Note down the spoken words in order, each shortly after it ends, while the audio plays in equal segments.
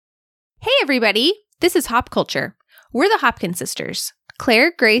everybody. This is Hop Culture. We're the Hopkins sisters,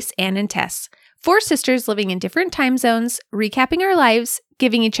 Claire, Grace, Anne, and Tess. 4 sisters living in different time zones, recapping our lives,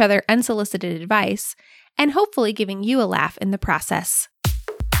 giving each other unsolicited advice, and hopefully giving you a laugh in the process.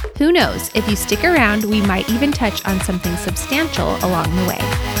 Who knows, if you stick around, we might even touch on something substantial along the way.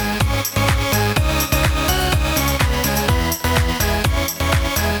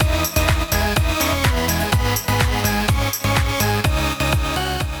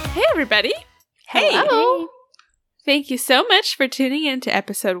 Hey, everybody. Hey. Hello. Thank you so much for tuning in to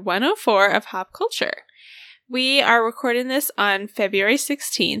episode 104 of Hop Culture. We are recording this on February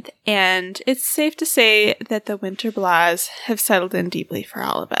 16th, and it's safe to say that the winter blahs have settled in deeply for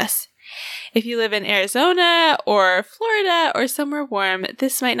all of us. If you live in Arizona or Florida or somewhere warm,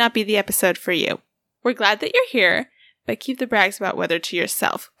 this might not be the episode for you. We're glad that you're here, but keep the brags about weather to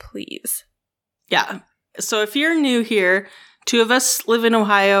yourself, please. Yeah. So if you're new here, 2 of us live in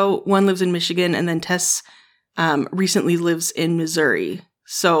Ohio, 1 lives in Michigan, and then Tess recently lives in Missouri.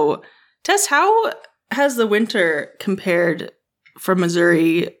 So, Tess, how has the winter compared from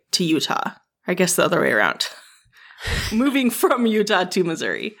Missouri to Utah? I guess the other way around. Moving from Utah to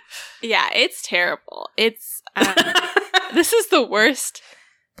Missouri. Yeah, it's terrible. It's this is the worst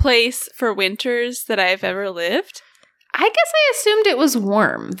place for winters that I've ever lived. I guess I assumed it was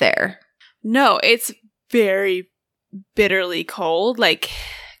warm there. No, it's very bitterly cold, like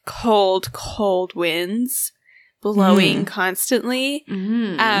cold winds blowing constantly.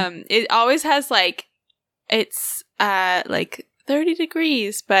 It always has it's like 30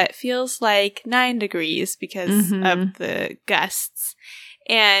 degrees, but feels like 9 degrees because of the gusts.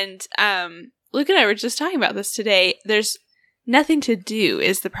 And Luke and I were just talking about this today. There's nothing to do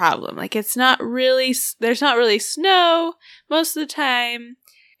is the problem. Like there's not really snow most of the time.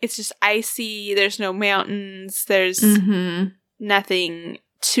 It's just icy. There's no mountains. There's nothing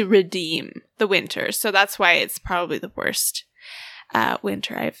to redeem the winter. So that's why it's probably the worst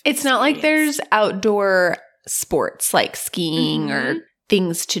winter I've It's not like there's outdoor sports like skiing or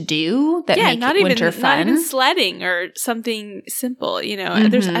things to do that make winter fun. Not even sledding or something simple, you know. I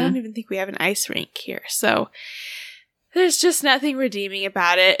don't even think we have an ice rink here. So there's just nothing redeeming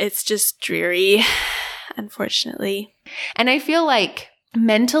about it. It's just dreary, unfortunately. And I feel like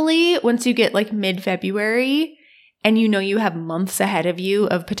mentally, once you get like mid-February and you know you have months ahead of you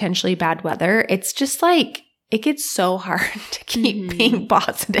of potentially bad weather, it's just like it gets so hard to keep being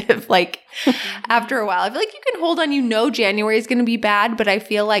positive. Like after a while, I feel like you can hold on. You know January is going to be bad, but I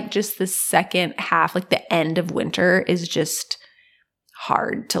feel like just the second half, like the end of winter is just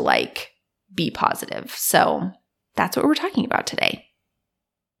hard to like be positive. So that's what we're talking about today.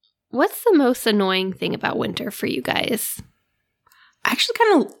 What's the most annoying thing about winter for you guys? Actually,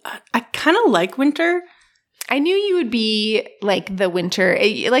 I kind of like winter. I knew you would be like the winter,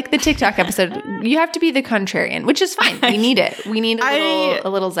 like the TikTok episode. You have to be the contrarian, which is fine. We need it. We need a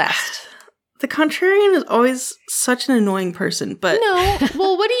little zest. The contrarian is always such an annoying person, but no.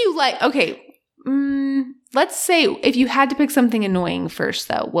 Well, what do you like? Okay, let's say if you had to pick something annoying first,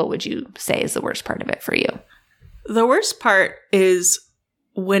 though, what would you say is the worst part of it for you? The worst part is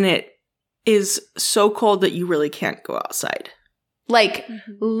when it is so cold that you really can't go outside. Like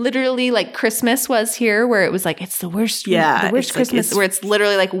literally like Christmas was here where it was like, it's the worst. Yeah. The worst Christmas where it's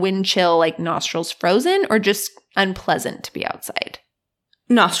literally like wind chill, like nostrils frozen, or just unpleasant to be outside.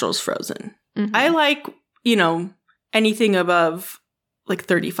 Nostrils frozen. I like, anything above like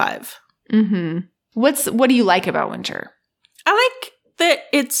 35. What do you like about winter? I like that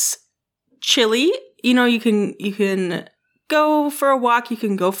it's chilly. You can go for a walk. You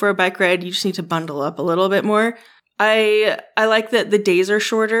can go for a bike ride. You just need to bundle up a little bit more. I like that the days are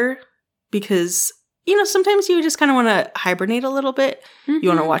shorter because, sometimes you just kind of want to hibernate a little bit. You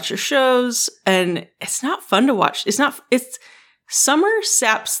want to watch your shows, and it's not fun to watch. Summer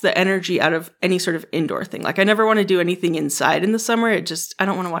saps the energy out of any sort of indoor thing. Like I never want to do anything inside in the summer. I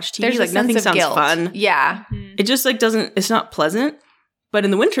don't want to watch TV. There's like nothing sounds guilt. Fun. Yeah. It just it's not pleasant. But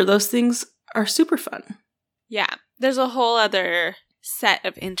in the winter, those things are super fun. Yeah. There's a whole other set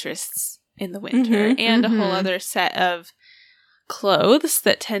of interests in the winter and a whole other set of clothes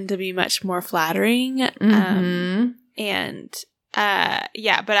that tend to be much more flattering. But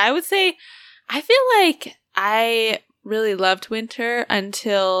I would say I feel like I really loved winter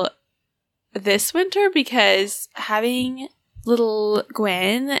until this winter because having little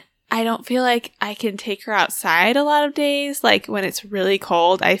Gwen, I don't feel like I can take her outside a lot of days. Like when it's really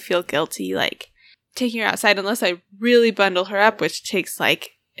cold, I feel guilty like taking her outside unless I really bundle her up, which takes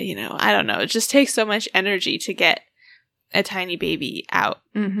like, I don't know. It just takes so much energy to get a tiny baby out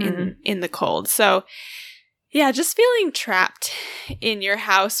in the cold. So Yeah, just feeling trapped in your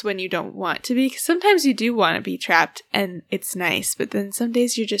house when you don't want to be. 'Cause sometimes you do want to be trapped and it's nice, but then some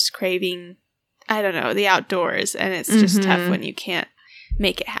days you're just craving, I don't know, the outdoors, and it's just tough when you can't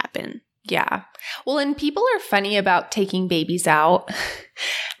make it happen. Yeah. Well, and people are funny about taking babies out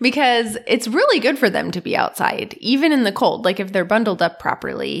because it's really good for them to be outside, even in the cold. Like if they're bundled up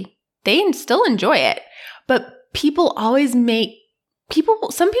properly, they still enjoy it. But people always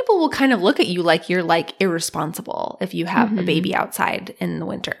some people will kind of look at you like you're like irresponsible if you have a baby outside in the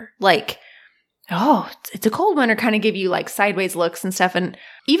winter. Like, oh, it's a cold one, or kind of give you like sideways looks and stuff. And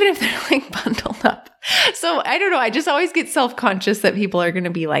even if they're like bundled up. So I don't know. I just always get self-conscious that people are going to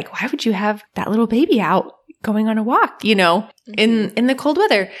be like, why would you have that little baby out going on a walk, in the cold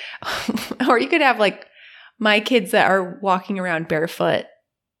weather? Or you could have like my kids that are walking around barefoot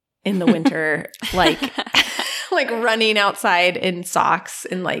in the winter, like running outside in socks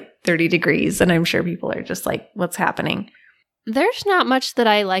in like 30 degrees. And I'm sure people are just like, what's happening? There's not much that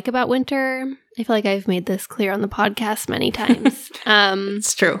I like about winter. I feel like I've made this clear on the podcast many times.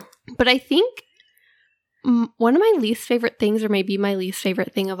 It's true. But I think one of my least favorite things, or maybe my least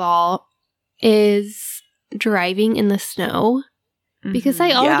favorite thing of all, is driving in the snow. Because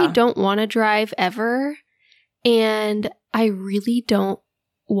I already don't want to drive ever. And I really don't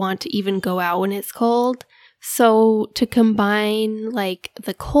want to even go out when it's cold. So to combine like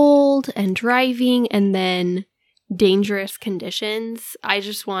the cold and driving and then dangerous conditions, I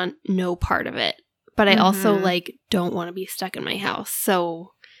just want no part of it. But I also like don't want to be stuck in my house.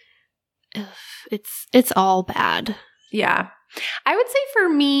 So it's all bad. Yeah. I would say for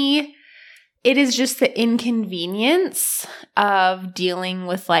me, it is just the inconvenience of dealing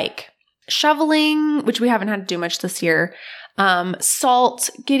with like shoveling, which we haven't had to do much this year. Salt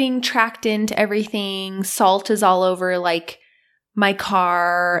getting tracked into everything. Salt is all over like my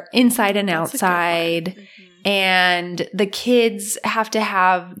car, inside and outside. And the kids have to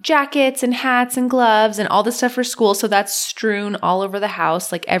have jackets and hats and gloves and all this stuff for school. So that's strewn all over the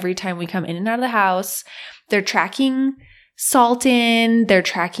house. Like every time we come in and out of the house, they're tracking salt in, they're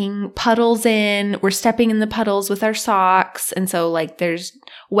tracking puddles in, we're stepping in the puddles with our socks. And so like there's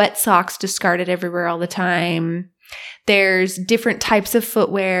wet socks discarded everywhere all the time. There's different types of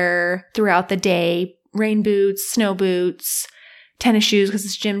footwear throughout the day, rain boots, snow boots, tennis shoes because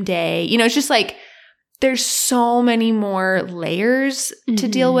it's gym day. It's just like there's so many more layers to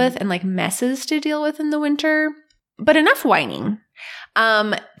deal with and like messes to deal with in the winter. But enough whining.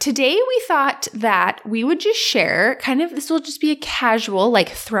 Today we thought that we would just share this will just be a casual, like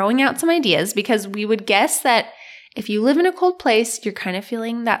throwing out some ideas, because we would guess that if you live in a cold place, you're kind of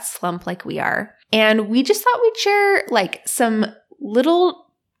feeling that slump like we are. And we just thought we'd share like some little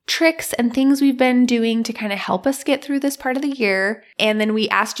tricks and things we've been doing to kind of help us get through this part of the year. And then we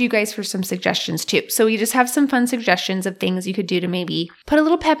asked you guys for some suggestions too. So we just have some fun suggestions of things you could do to maybe put a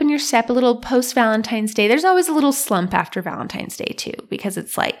little pep in your step, a little post-Valentine's Day. There's always a little slump after Valentine's Day too, because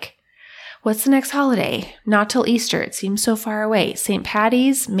it's like, what's the next holiday? Not till Easter. It seems so far away. St.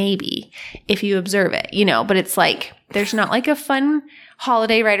 Patty's, maybe, if you observe it, but it's like, there's not like a fun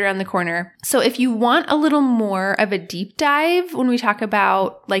holiday right around the corner. So if you want a little more of a deep dive when we talk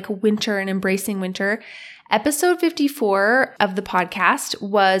about like winter and embracing winter, episode 54 of the podcast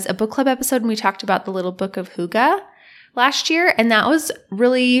was a book club episode, and we talked about the Little Book of Hygge last year. And that was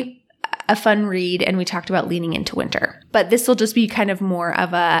really a fun read, and we talked about leaning into winter. But this will just be kind of more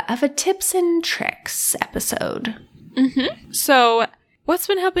of a tips and tricks episode. So what's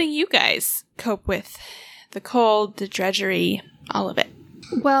been helping you guys cope with the cold, the drudgery, all of it?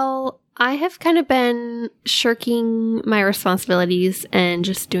 Well, I have kind of been shirking my responsibilities and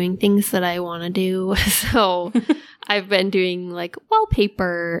just doing things that I want to do. So I've been doing like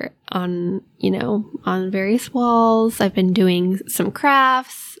wallpaper on various walls. I've been doing some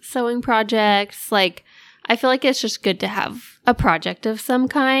crafts, sewing projects. Like, I feel like it's just good to have a project of some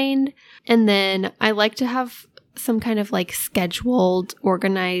kind. And then I like to have some kind of like scheduled,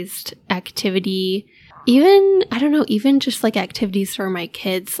 organized activity. Even just like activities for my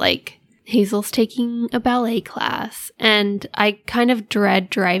kids, like Hazel's taking a ballet class, and I kind of dread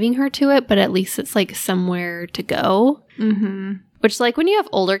driving her to it, but at least it's like somewhere to go. Which, like, when you have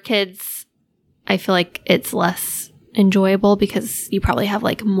older kids, I feel like it's less enjoyable because you probably have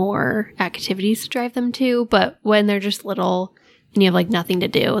like more activities to drive them to. But when they're just little and you have like nothing to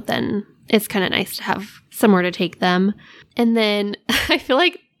do, then it's kind of nice to have somewhere to take them. And then I feel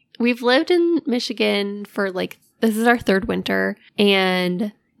like we've lived in Michigan for like, this is our third winter,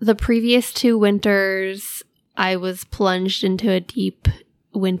 and the previous 2 winters, I was plunged into a deep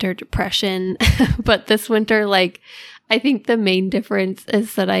winter depression. But this winter, like, I think the main difference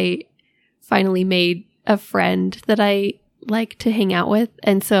is that I finally made a friend that I like to hang out with.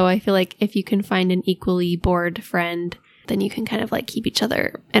 And so I feel like if you can find an equally bored friend, then you can kind of like keep each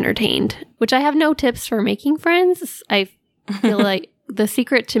other entertained, which I have no tips for making friends. I feel like the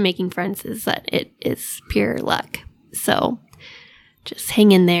secret to making friends is that it is pure luck. So just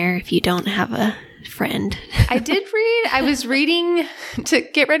hang in there if you don't have a friend. I was reading to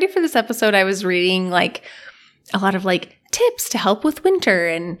get ready for this episode. I was reading like a lot of like tips to help with winter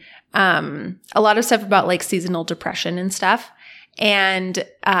and a lot of stuff about like seasonal depression and stuff. And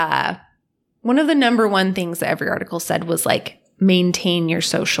one of the number one things that every article said was like maintain your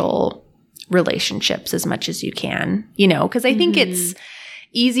social relationships as much as you can, you know, because I think it's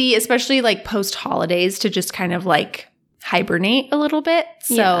easy, especially like post holidays, to just kind of like hibernate a little bit.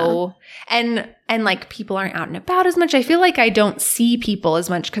 So, and like people aren't out and about as much. I feel like I don't see people as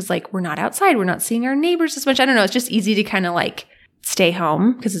much because like we're not outside. We're not seeing our neighbors as much. I don't know. It's just easy to kind of like stay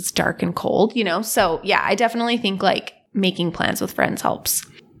home because it's dark and cold, you know? So yeah, I definitely think like making plans with friends helps.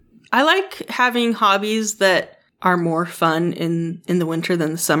 I like having hobbies that are more fun in the winter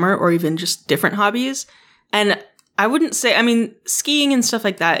than the summer, or even just different hobbies. And I wouldn't say, I mean, skiing and stuff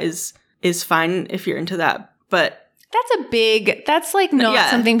like that is fine if you're into that, but that's like not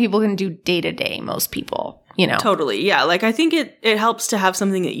something people can do day to day, most people, you know? Totally. Yeah. Like I think it helps to have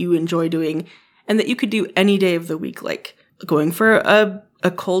something that you enjoy doing and that you could do any day of the week, like going for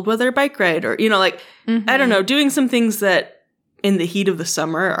a cold weather bike ride, or, you know, like, I don't know, doing some things that in the heat of the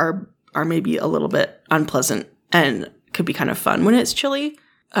summer are maybe a little bit unpleasant and could be kind of fun when it's chilly.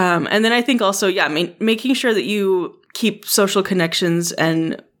 And then I think also, making sure that you keep social connections.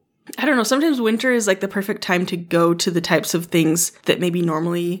 And I don't know, sometimes winter is like the perfect time to go to the types of things that maybe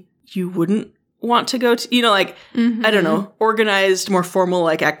normally you wouldn't want to go to, you know, like, I don't know, organized, more formal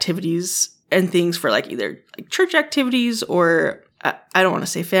like activities and things for like either like church activities or I don't want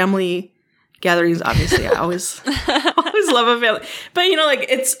to say family gatherings. Obviously, I always love a family, but you know, like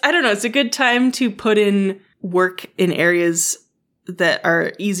I don't know, it's a good time to put in work in areas that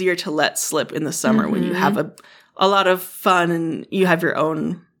are easier to let slip in the summer when you have a lot of fun and you have your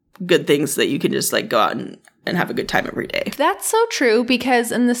own good things that you can just like go out and have a good time every day. That's so true,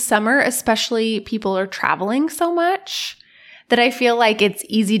 because in the summer, especially, people are traveling so much that I feel like it's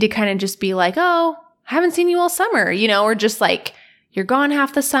easy to kind of just be like, oh, I haven't seen you all summer, you know, or just like you're gone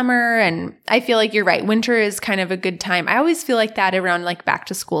half the summer. And I feel like you're right. Winter is kind of a good time. I always feel like that around like back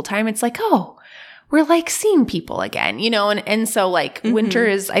to school time. It's like, oh, we're like seeing people again, you know? And so like winter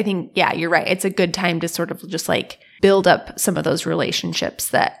is, I think, yeah, you're right. It's a good time to sort of just like build up some of those relationships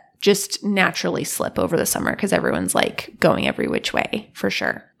that just naturally slip over the summer because everyone's like going every which way, for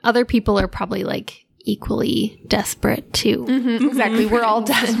sure. Other people are probably like equally desperate too. Exactly. We're all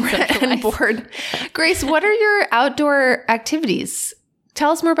desperate and bored. Grace, what are your outdoor activities? Tell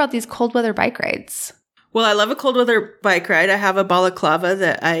us more about these cold weather bike rides. Well, I love a cold weather bike ride. I have a balaclava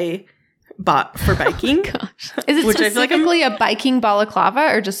that I bought for biking. Gosh. Is it specifically a biking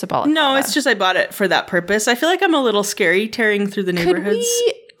balaclava or just a balaclava? No, it's just I bought it for that purpose. I feel like I'm a little scary tearing through the neighborhoods. Could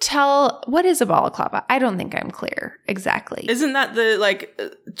we tell, what is a balaclava? I don't think I'm clear exactly. Isn't that the like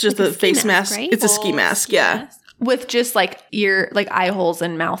just the face mask? Right? It's a ski mask, yeah. With just like ear, like eye holes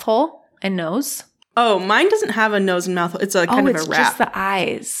and mouth hole and nose? Oh, mine doesn't have a nose and mouth hole. It's a kind of a wrap. It's just the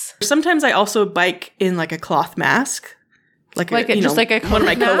eyes. Sometimes I also bike in like a cloth mask. Like a COVID one of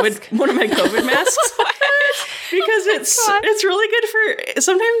my COVID masks. Because it's really good for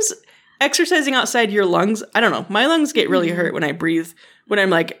sometimes exercising outside your lungs. I don't know. My lungs get really hurt when I breathe. When I'm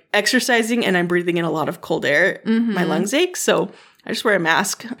like exercising and I'm breathing in a lot of cold air, my lungs ache. So I just wear a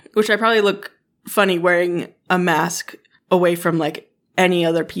mask, which I probably look funny wearing a mask away from like any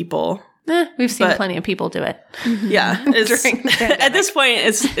other people. We've seen plenty of people do it. Yeah. At this point,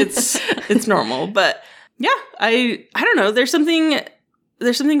 it's normal. But yeah, I don't know. There's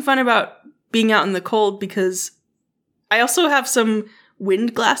something fun about being out in the cold, because I also have some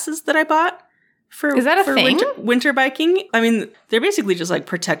wind glasses that I bought for Is that a thing? Winter biking. I mean, they're basically just like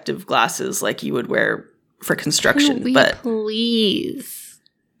protective glasses like you would wear for construction. Can we please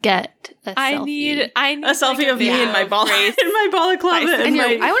get a selfie? I need a selfie of me in my balaclava and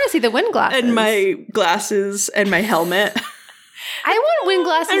I want to see the wind glasses and my glasses and my helmet. I want wind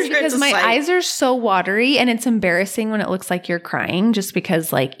glasses because my eyes are so watery, and it's embarrassing when it looks like you're crying just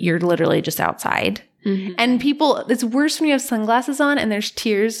because like you're literally just outside. And people, it's worse when you have sunglasses on and there's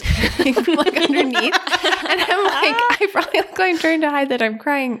tears like underneath. And I'm like, I probably look like I'm trying to hide that I'm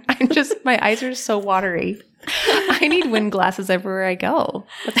crying. My eyes are so watery. I need wind glasses everywhere I go.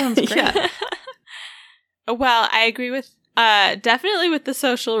 That sounds great. Yeah. Well, I agree with, definitely with the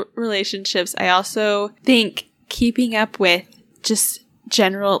social relationships. I also think keeping up with just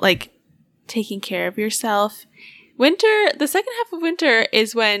general, like, taking care of yourself. Winter, the second half of winter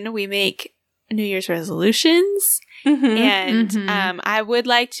is when we make New Year's resolutions. And I would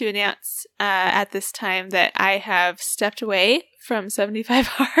like to announce at this time that I have stepped away from 75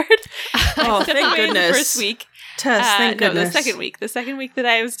 Hard. Oh, thank goodness. The first week. Tess, thank goodness. No, the second week that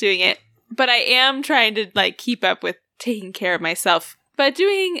I was doing it. But I am trying to like keep up with taking care of myself. But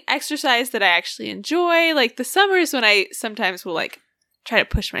doing exercise that I actually enjoy, like the summers when I sometimes will like try to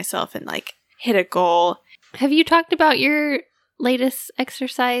push myself and like hit a goal. Have you talked about your latest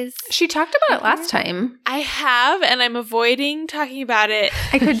exercise? She talked about it last time. I have, and I'm avoiding talking about it.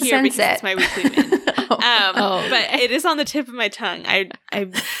 I could here sense because it. It's my weekly win. But it is on the tip of my tongue.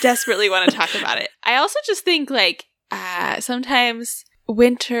 I desperately want to talk about it. I also just think like sometimes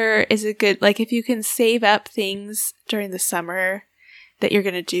winter is a good, like if you can save up things during the summer that you're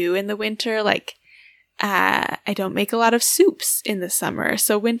going to do in the winter, like I don't make a lot of soups in the summer.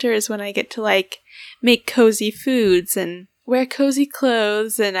 So winter is when I get to like make cozy foods and wear cozy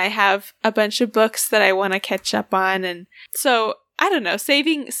clothes, and I have a bunch of books that I want to catch up on. And so I don't know,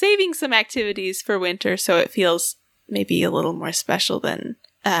 saving some activities for winter so it feels maybe a little more special than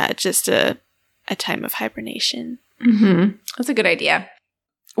just a time of hibernation. Mm-hmm. That's a good idea.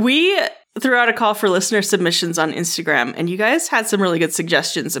 We threw out a call for listener submissions on Instagram, and you guys had some really good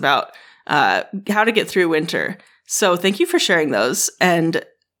suggestions about how to get through winter. So thank you for sharing those. And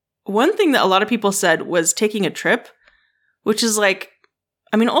one thing that a lot of people said was taking a trip, which is like,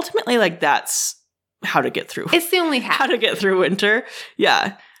 I mean, ultimately, like that's how to get through. It's the only how to get through winter.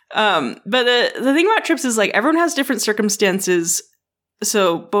 Yeah. But the thing about trips is like everyone has different circumstances.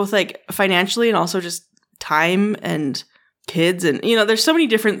 So both like financially and also just time and kids. And, you know, there's so many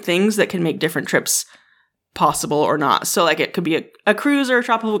different things that can make different trips possible or not. So like it could be a cruise or a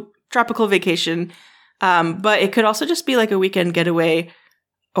tropical vacation. But it could also just be like a weekend getaway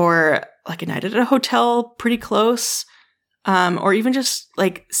or like a night at a hotel pretty close. Or even just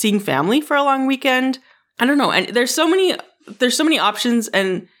like seeing family for a long weekend. I don't know. And there's so many options,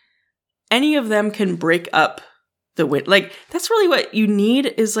 and any of them can break up the winter. Like that's really what you need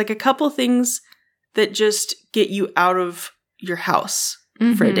is like a couple things that just get you out of your house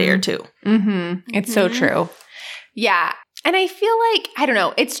for a day or two. Mm-hmm. It's so true. Yeah. And I feel like, I don't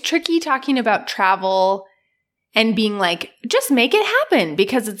know, it's tricky talking about travel and being like, just make it happen,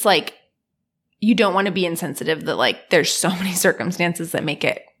 because it's like, you don't want to be insensitive that like there's so many circumstances that make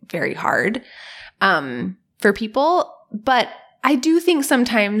it very hard for people. But I do think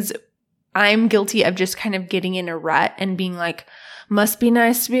sometimes I'm guilty of just kind of getting in a rut and being like, must be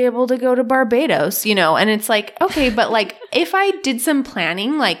nice to be able to go to Barbados, you know? And it's like, okay, but like if I did some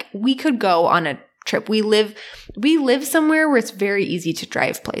planning, like we could go on a trip. We live somewhere where it's very easy to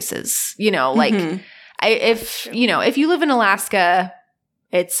drive places, you know, like if you live in Alaska,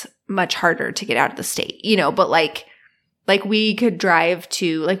 it's much harder to get out of the state, you know, but like we could drive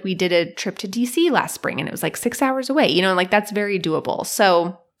to, like we did a trip to DC last spring and it was like 6 hours away, you know, and like that's very doable.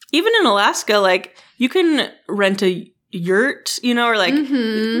 So even in Alaska, like you can rent a yurt, you know, or like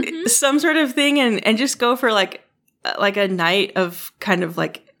some sort of thing and just go for like a night of kind of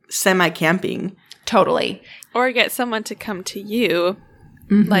like semi-camping. Totally. Or get someone to come to you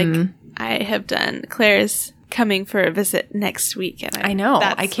like I have done. Claire's coming for a visit next week, and I know.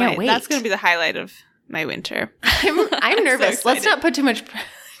 I can't wait. That's going to be the highlight of my winter. I'm nervous. Let's not put too much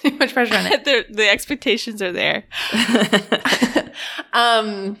pressure on it. The expectations are there.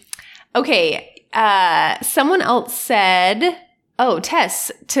 Okay. Someone else said, oh,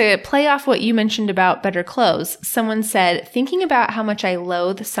 Tess, to play off what you mentioned about better clothes, someone said, thinking about how much I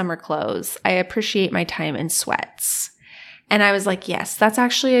loathe summer clothes, I appreciate my time in sweats. And I was like, yes, that's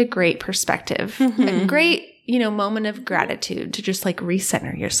actually a great perspective. A great, you know, moment of gratitude to just like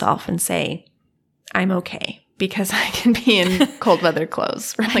recenter yourself and say, I'm okay because I can be in cold weather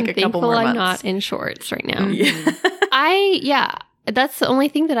clothes for like a couple more months. I'm not in shorts right now. Yeah. That's the only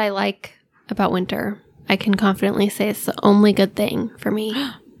thing that I like about winter. I can confidently say it's the only good thing for me.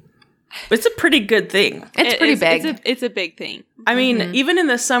 It's a pretty good thing. It's pretty big. It's a big thing. I mean, even in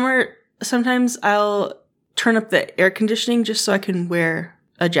the summer, sometimes I'll turn up the air conditioning just so I can wear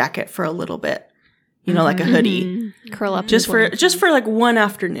a jacket for a little bit. You know, like a hoodie. Curl up. Just for like one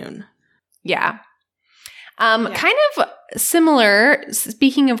afternoon. Yeah. Kind of similar,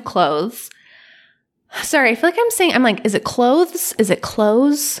 speaking of clothes. Sorry, I feel like I'm like, is it clothes? Is it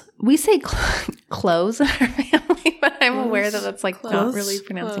clothes? We say clothes in our family, but I'm aware that that's like not really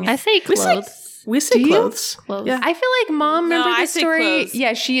pronouncing it. I say clothes. We say clothes. Clothes. Yeah. I feel like mom, remember I the say story? clothes.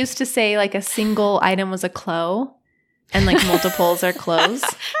 Yeah, she used to say like a single item was a clo and like multiples are clothes.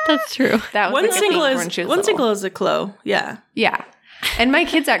 That's true. That was One like, single a thing when she was one little. single is a clo. Yeah. Yeah. And my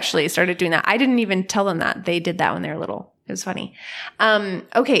kids actually started doing that. I didn't even tell them that. They did that when they were little. It was funny.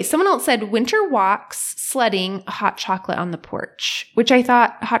 Okay, someone else said winter walks, sledding, hot chocolate on the porch, which I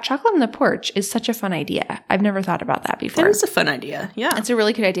thought hot chocolate on the porch is such a fun idea. I've never thought about that before. That is a fun idea. Yeah. It's a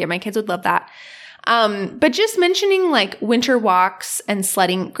really good idea. My kids would love that. But just mentioning like winter walks and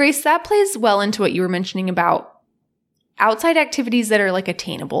sledding, Grace, that plays well into what you were mentioning about outside activities that are like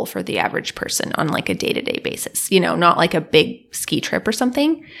attainable for the average person on like a day-to-day basis, you know, not like a big ski trip or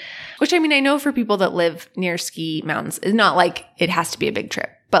something. Which, I mean, I know for people that live near ski mountains, it's not like it has to be a big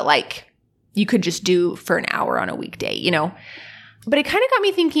trip, but like you could just do for an hour on a weekday, you know? But it kind of got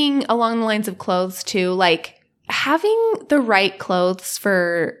me thinking along the lines of clothes too, like having the right clothes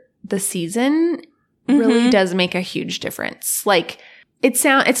for the season really does make a huge difference. Like it's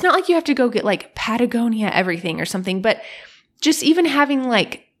not like you have to go get like Patagonia everything or something, but just even having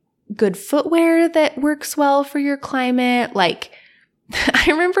like good footwear that works well for your climate, like I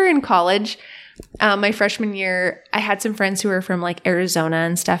remember in college, my freshman year, I had some friends who were from like Arizona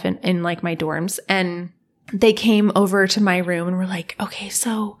and stuff in like my dorms, and they came over to my room and were like, okay,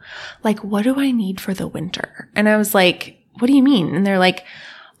 so like, what do I need for the winter? And I was like, what do you mean? And they're like,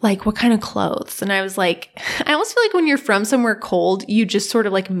 what kind of clothes? And I was like, I almost feel like when you're from somewhere cold, you just sort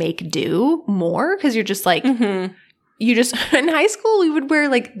of like make do more because you're just like, you just, in high school, we would wear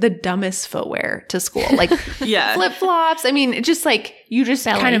like the dumbest footwear to school, like flip-flops. I mean, it just like, you just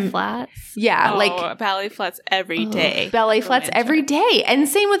kind of flats. Yeah. Like ballet flats every day. Ballet flats every day. And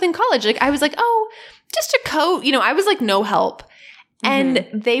same within college. Like I was like, oh, just a coat. You know, I was like no help. And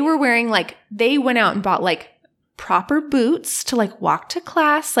they were wearing like, they went out and bought like proper boots to like walk to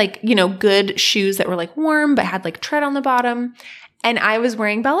class, like, you know, good shoes that were like warm, but had like tread on the bottom. And I was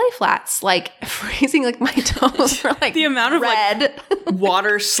wearing ballet flats, like freezing, like my toes were like the amount of red. like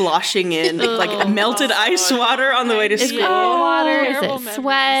water sloshing in, like melted ice water on the way to school. Water? Is Terrible it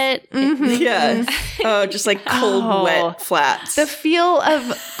sweat? Yeah. Oh, just like cold, wet flats. The feel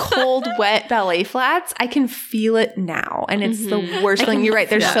of cold, wet ballet flats, I can feel it now. And it's the worst feeling. You're right.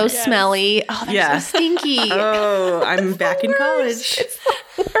 They're so smelly. Oh, they're so stinky. Oh, I'm back in college. It's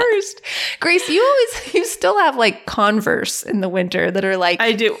the worst. Grace, you still have like Converse in the winter that are like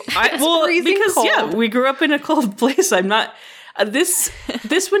I do. Well, because cold. we grew up in a cold place. I'm not this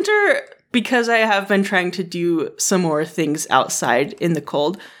winter, because I have been trying to do some more things outside in the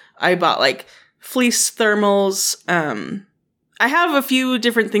cold. I bought like fleece thermals. I have a few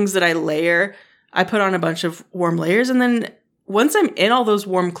different things that I layer. I put on a bunch of warm layers, and then once I'm in all those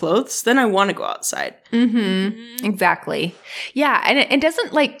warm clothes, then I want to go outside. Exactly. Yeah. And it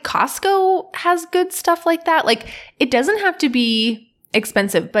doesn't like Costco has good stuff like that. Like it doesn't have to be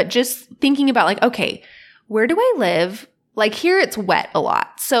expensive, but just thinking about like, okay, where do I live? Like here it's wet a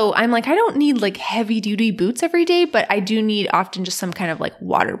lot. So I'm like, I don't need like heavy duty boots every day, but I do need often just some kind of like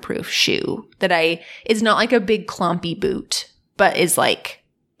waterproof shoe that is not like a big clumpy boot, but is like,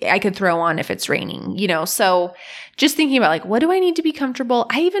 I could throw on if it's raining, you know? So just thinking about like, what do I need to be comfortable?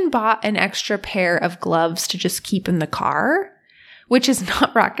 I even bought an extra pair of gloves to just keep in the car, which is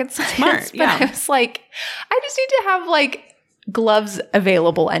not rocket science. But I was like, I just need to have like gloves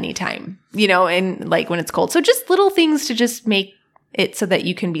available anytime, you know, and like when it's cold. So just little things to just make it so that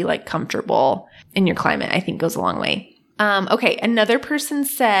you can be like comfortable in your climate, I think goes a long way. Okay. Another person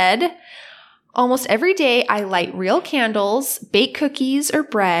said, almost every day, I light real candles, bake cookies or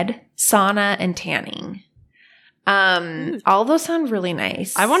bread, sauna, and tanning. All those sound really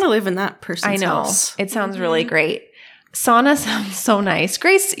nice. I want to live in that person's house. It sounds really great. Sauna sounds so nice.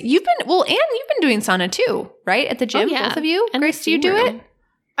 Grace, Anne, you've been doing sauna too, right? At the gym, both of you? And Grace, do you do it?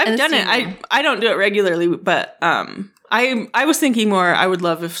 I've done it. I don't do it regularly, but I was thinking more, I would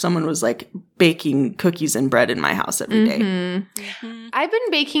love if someone was like baking cookies and bread in my house every day. I've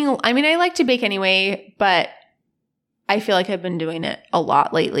been baking. I mean, I like to bake anyway, but I feel like I've been doing it a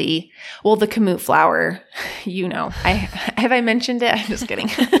lot lately. Well, the kamut flour, you know, have I mentioned it? I'm just kidding.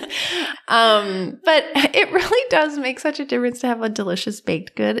 But it really does make such a difference to have a delicious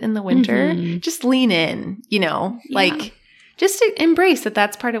baked good in the winter. Just lean in, you know, like just to embrace that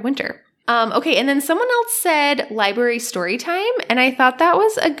that's part of winter. Okay, and then someone else said library story time, and I thought that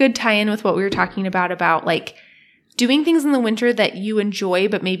was a good tie-in with what we were talking about like doing things in the winter that you enjoy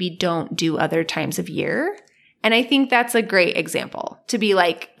but maybe don't do other times of year. And I think that's a great example to be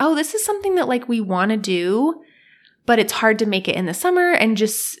like, oh, this is something that like we want to do, but it's hard to make it in the summer, and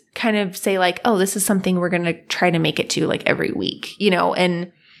just kind of say like, oh, this is something we're going to try to make it to like every week, you know,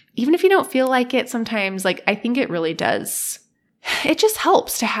 and even if you don't feel like it sometimes, like I think it really does. It just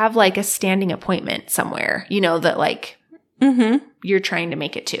helps to have like a standing appointment somewhere, you know, that like you're trying to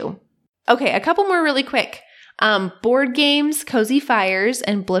make it to. Okay, a couple more really quick. Board games, cozy fires,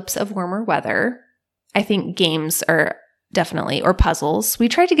 and blips of warmer weather. I think games are definitely, or puzzles. We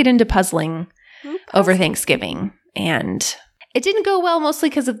tried to get into puzzling over Thanksgiving, and it didn't go well, mostly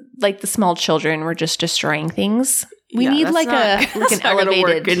because of like the small children were just destroying things. We need like an elevated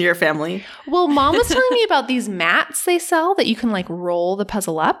work in your family. Well, Mom was telling me about these mats they sell that you can like roll the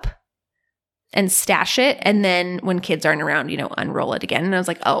puzzle up and stash it, and then when kids aren't around, unroll it again. And I was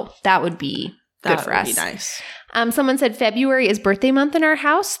like, oh, that would be good for us. That would be nice. Someone said February is birthday month in our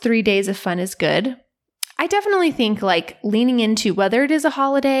house. 3 days of fun is good. I definitely think like leaning into whether it is a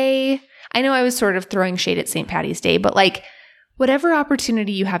holiday. I know I was sort of throwing shade at St. Patty's Day, but like whatever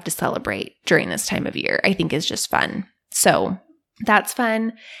opportunity you have to celebrate during this time of year, I think is just fun. So that's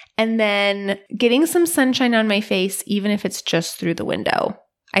fun. And then getting some sunshine on my face, even if it's just through the window.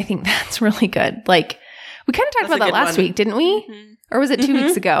 I think that's really good. Like we kind of talked about that last week, didn't we? Mm-hmm. Or was it 2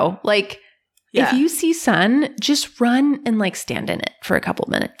 weeks ago? Like if you see sun, just run and like stand in it for a couple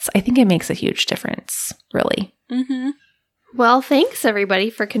minutes. I think it makes a huge difference, really. Mm-hmm. Well, thanks everybody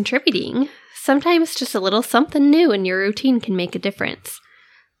for contributing. Sometimes just a little something new in your routine can make a difference.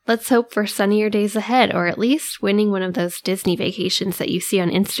 Let's hope for sunnier days ahead, or at least winning one of those Disney vacations that you see on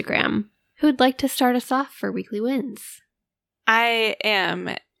Instagram. Who'd like to start us off for weekly wins? I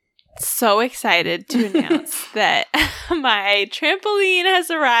am so excited to announce that my trampoline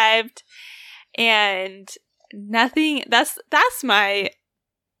has arrived, and that's my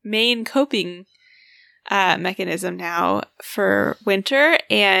main coping mechanism now for winter.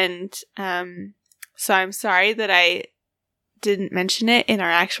 And so I'm sorry that I didn't mention it in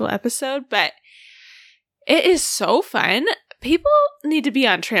our actual episode, but it is so fun. People need to be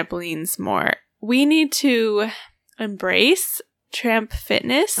on trampolines more. We need to embrace tramp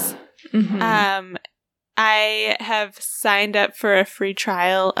fitness. Mm-hmm. I have signed up for a free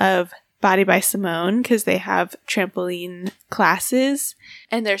trial of Body by Simone because they have trampoline classes,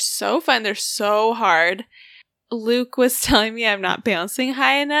 and they're so fun. They're so hard. Luke was telling me I'm not bouncing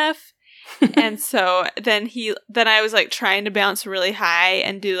high enough. And so then I was like trying to bounce really high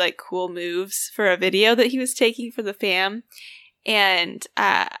and do like cool moves for a video that he was taking for the fam. And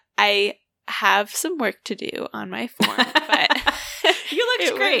I have some work to do on my form, but you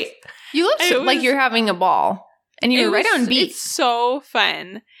look great. You look like you're having a ball, and you're right on beat. It's so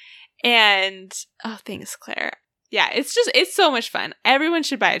fun. And oh, thanks, Claire. Yeah, it's so much fun. Everyone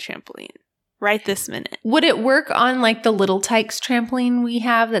should buy a trampoline right this minute. Would it work on like the Little Tykes trampoline we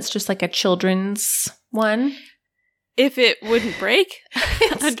have that's just like a children's one? If it wouldn't break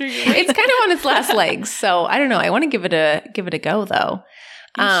under your weight. It's kind of on its last legs, so I don't know. I want to give it a go though.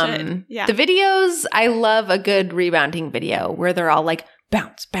 You should. Yeah. The videos, I love a good rebounding video where they're all like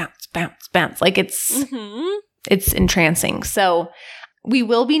bounce, bounce, bounce, bounce. Like it's entrancing. So we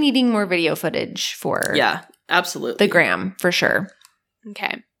will be needing more video footage for absolutely the gram for sure.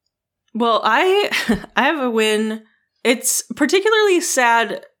 Okay. Well, I have a win. It's particularly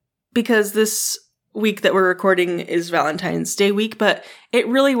sad because this week that we're recording is Valentine's Day week, but it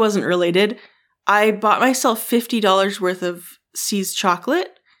really wasn't related. I bought myself $50 worth of See's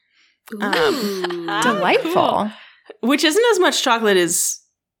chocolate. Delightful. Cool. Which isn't as much chocolate as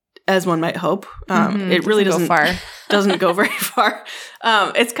one might hope. It really doesn't go far. Doesn't go very far.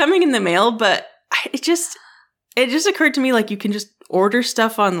 It's coming in the mail, but it just occurred to me like you can just order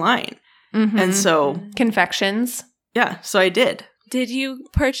stuff online. Mm-hmm. And so confections. Yeah, so I did. Did you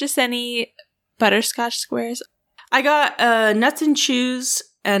purchase any butterscotch squares? I got nuts and chews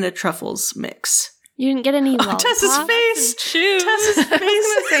and a truffles mix. You didn't get any lollipops? Tessa's face. Tessa's face. I was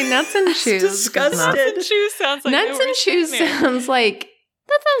going to say nuts and chews. Disgusted. Nuts and chews sounds like nuts and chews sounds like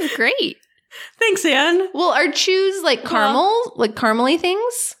that sounds great. Thanks, Anne. Well, are chews like caramel, like caramely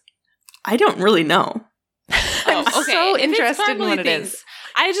things? I don't really know. I'm so interested in what it is.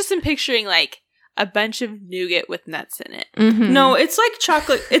 I just am picturing like a bunch of nougat with nuts in it. Mm-hmm. No, it's like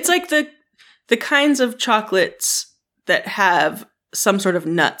chocolate. It's like the kinds of chocolates that have some sort of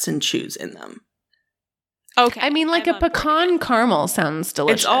nuts and chews in them. Okay. I mean, like a pecan caramel sounds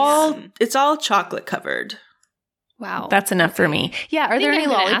delicious. It's all chocolate covered. Wow. That's enough for me. Yeah, are there any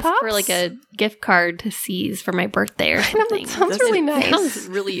lollipops? Ask for like a gift card to See's for my birthday or something. That sounds really nice. Sounds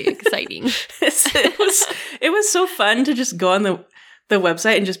really exciting. It was so fun to just go on the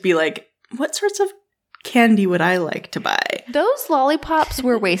website and just be like, what sorts of candy would I like to buy? Those lollipops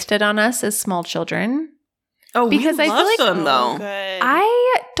were wasted on us as small children. Oh, because we I feel like them though. Good.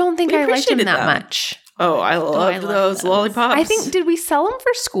 I don't think I liked them that them. much. Oh, I loved those lollipops. I think, did we sell them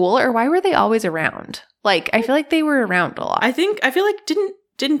for school, or why were they always around? Like, I feel like they were around a lot. I feel like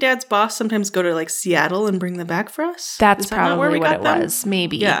didn't Dad's boss sometimes go to like Seattle and bring them back for us? That's probably what it was.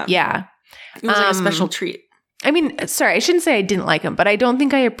 Maybe. Yeah. It was like a special treat. I mean, sorry, I shouldn't say I didn't like them, but I don't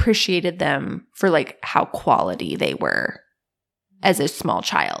think I appreciated them for like how quality they were as a small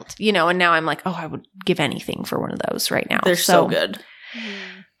child, you know, and now I'm like, oh, I would give anything for one of those right now. They're so good.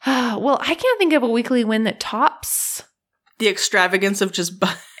 Well, I can't think of a weekly win that tops the extravagance of just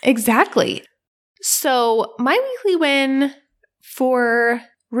exactly. So my weekly win, for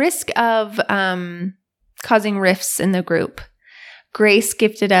risk of causing rifts in the group, Grace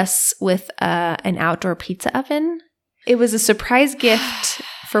gifted us with an outdoor pizza oven. It was a surprise gift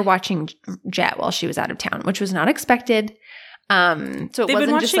for watching Jet while she was out of town, which was not expected. So it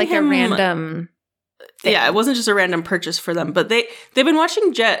wasn't just like a random thing. Yeah, it wasn't just a random purchase for them, but they've been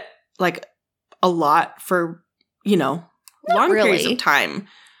watching Jet like a lot for, you know, long periods of time.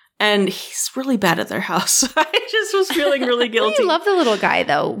 And he's really bad at their house. I just was feeling really guilty. We love the little guy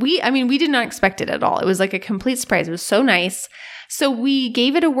though. We did not expect it at all. It was like a complete surprise. It was so nice. So we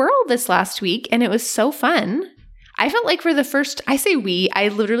gave it a whirl this last week and it was so fun. I felt like for the first, I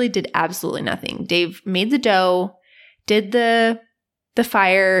literally did absolutely nothing. Dave made the dough, did the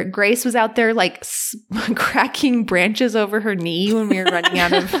fire. Grace was out there like cracking branches over her knee when we were running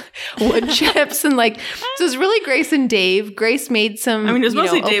out of wood chips. And like, so it was really Grace and Dave. Grace made some, it was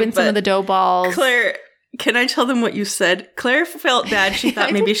mostly Dave, opened some of the dough balls. Claire, can I tell them what you said? Claire felt bad. She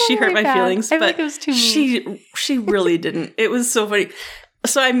thought maybe she hurt my feelings, but like it was too mean. She really didn't. It was so funny.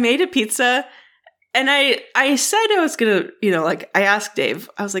 So I made a pizza and I said I was going to, you know, like I asked Dave,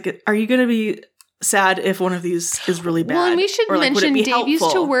 I was like, are you going to be sad if one of these is really bad? Well, and we should mention Dave helpful?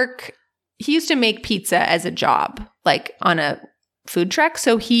 Used to work, he used to make pizza as a job, like on a food truck.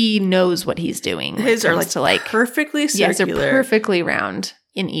 So he knows what he's doing. His are like perfectly circular. Yes, they're perfectly round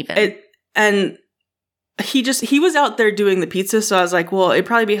and even. And he was out there doing the pizza. So I was like, well, it'd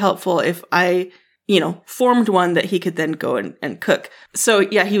probably be helpful if I, you know, formed one that he could then go and cook. So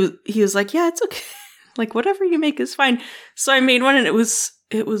yeah, he was like, yeah, it's okay. Like whatever you make is fine. So I made one and it was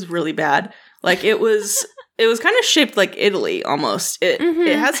really bad. Like it was kind of shaped like Italy almost. It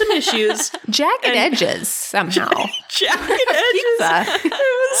had some issues. Jagged edges somehow. Jagged edges. It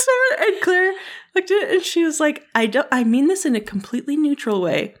was so, and Claire looked at it and she was like, I mean this in a completely neutral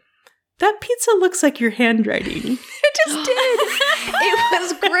way. That pizza looks like your handwriting. It just did. It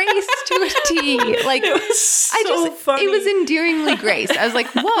was Grace to a T. Like it was so funny. It was endearingly Grace. I was like,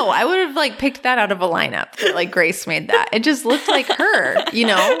 whoa, I would have like picked that out of a lineup that like Grace made that. It just looked like her, you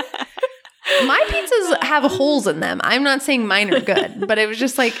know? My pizzas have holes in them. I'm not saying mine are good, but it was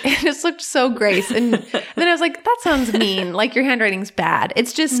just like, it just looked so Grace. And then I was like, that sounds mean. Like your handwriting's bad.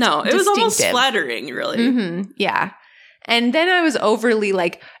 It's just no, it distinctive. was almost flattering, really. Mm-hmm. Yeah. And then I was overly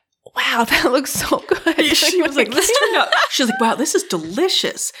like, wow, that looks so good. She was like, this turned out. She was like, wow, this is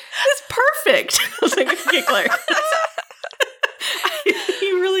delicious. It's perfect. I was like, okay, Claire.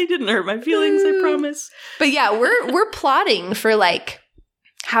 You really didn't hurt my feelings, I promise. But yeah, we're plotting for like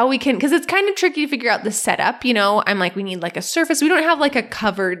how we can, because it's kind of tricky to figure out the setup, you know. I'm like, we need like a surface. We don't have like a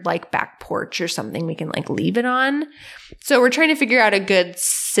covered like back porch or something we can like leave it on. So we're trying to figure out a good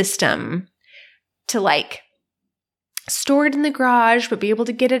system to like store it in the garage, but be able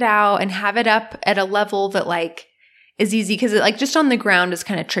to get it out and have it up at a level that like is easy, because it like just on the ground is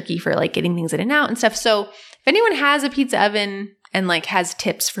kind of tricky for like getting things in and out and stuff. So if anyone has a pizza oven and like has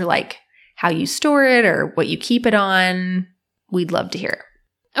tips for like how you store it or what you keep it on, we'd love to hear it.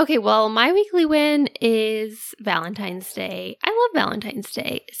 Okay, well, my weekly win is Valentine's Day. I love Valentine's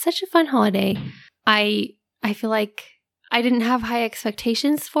Day. It's such a fun holiday. I feel like I didn't have high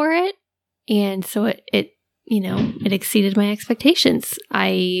expectations for it, and so it exceeded my expectations.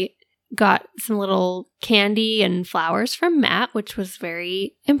 I got some little candy and flowers from Matt, which was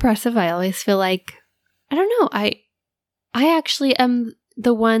very impressive. I always feel like, I don't know, I actually am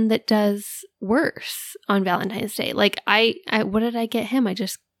the one that does worse on Valentine's Day. Like I what did I get him? I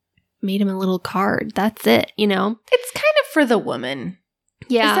just made him a little card. That's it, you know? It's kind of for the woman.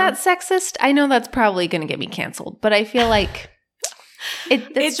 Yeah. Is that sexist? I know that's probably going to get me canceled, but I feel like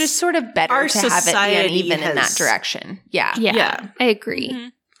it's just sort of better to have it be uneven in that direction. Yeah. Yeah. I agree. Mm-hmm.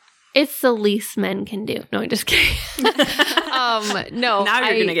 It's the least men can do. No, I'm just kidding. No. Now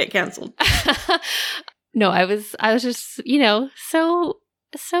you're going to get canceled. No, I was just, you know, so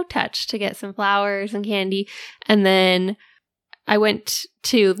touched to get some flowers and candy. And then I went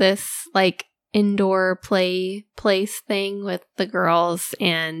to this like indoor place thing with the girls,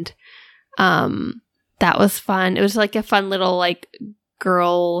 and that was fun. It was like a fun little like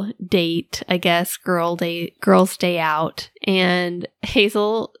girl date, I guess, girls day out. And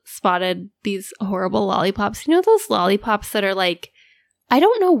Hazel spotted these horrible lollipops. You know those lollipops that are like, I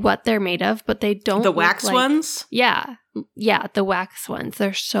don't know what they're made of, but they don't the wax like, ones? Yeah, the wax ones.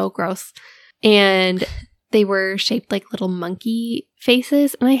 They're so gross. And they were shaped like little monkey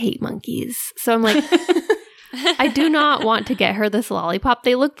faces, and I hate monkeys. So I'm like, I do not want to get her this lollipop.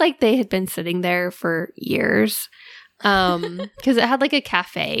 They looked like they had been sitting there for years because it had like a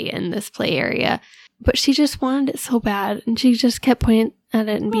cafe in this play area. But she just wanted it so bad, and she just kept pointing at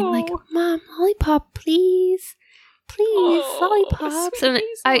it and being like, Mom, lollipop, please. Please, lollipops. And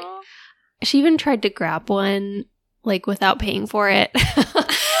she even tried to grab one, like, without paying for it.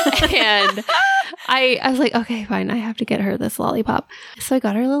 And I was like, okay, fine, I have to get her this lollipop. So I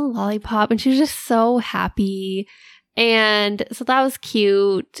got her a little lollipop, and she was just so happy. And so that was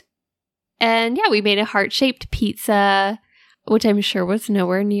cute. And yeah, we made a heart-shaped pizza, which I'm sure was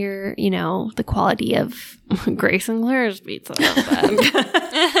nowhere near, you know, the quality of Grace and Claire's pizza.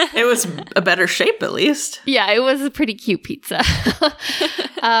 It was a better shape, at least. Yeah, it was a pretty cute pizza.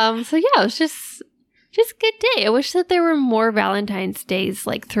 So yeah, it was just a good day. I wish that there were more Valentine's Days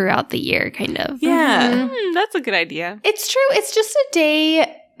like throughout the year, kind of. Yeah. That's a good idea. It's true. It's just a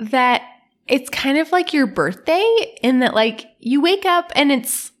day that it's kind of like your birthday in that like you wake up and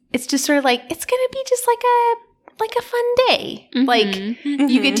it's just sort of like, it's going to be just like a fun day. Mm-hmm. Like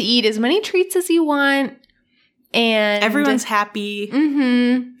you get to eat as many treats as you want. And everyone's happy.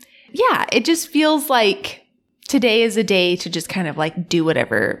 Mm-hmm. Yeah, it just feels like today is a day to just kind of like do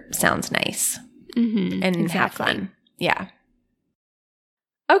whatever sounds nice and have fun. Yeah.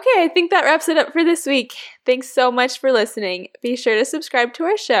 Okay, I think that wraps it up for this week. Thanks so much for listening. Be sure to subscribe to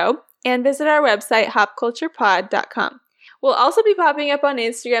our show and visit our website, hopculturepod.com. We'll also be popping up on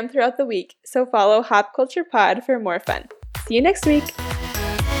Instagram throughout the week, so follow Hop Culture Pod for more fun. See you next week.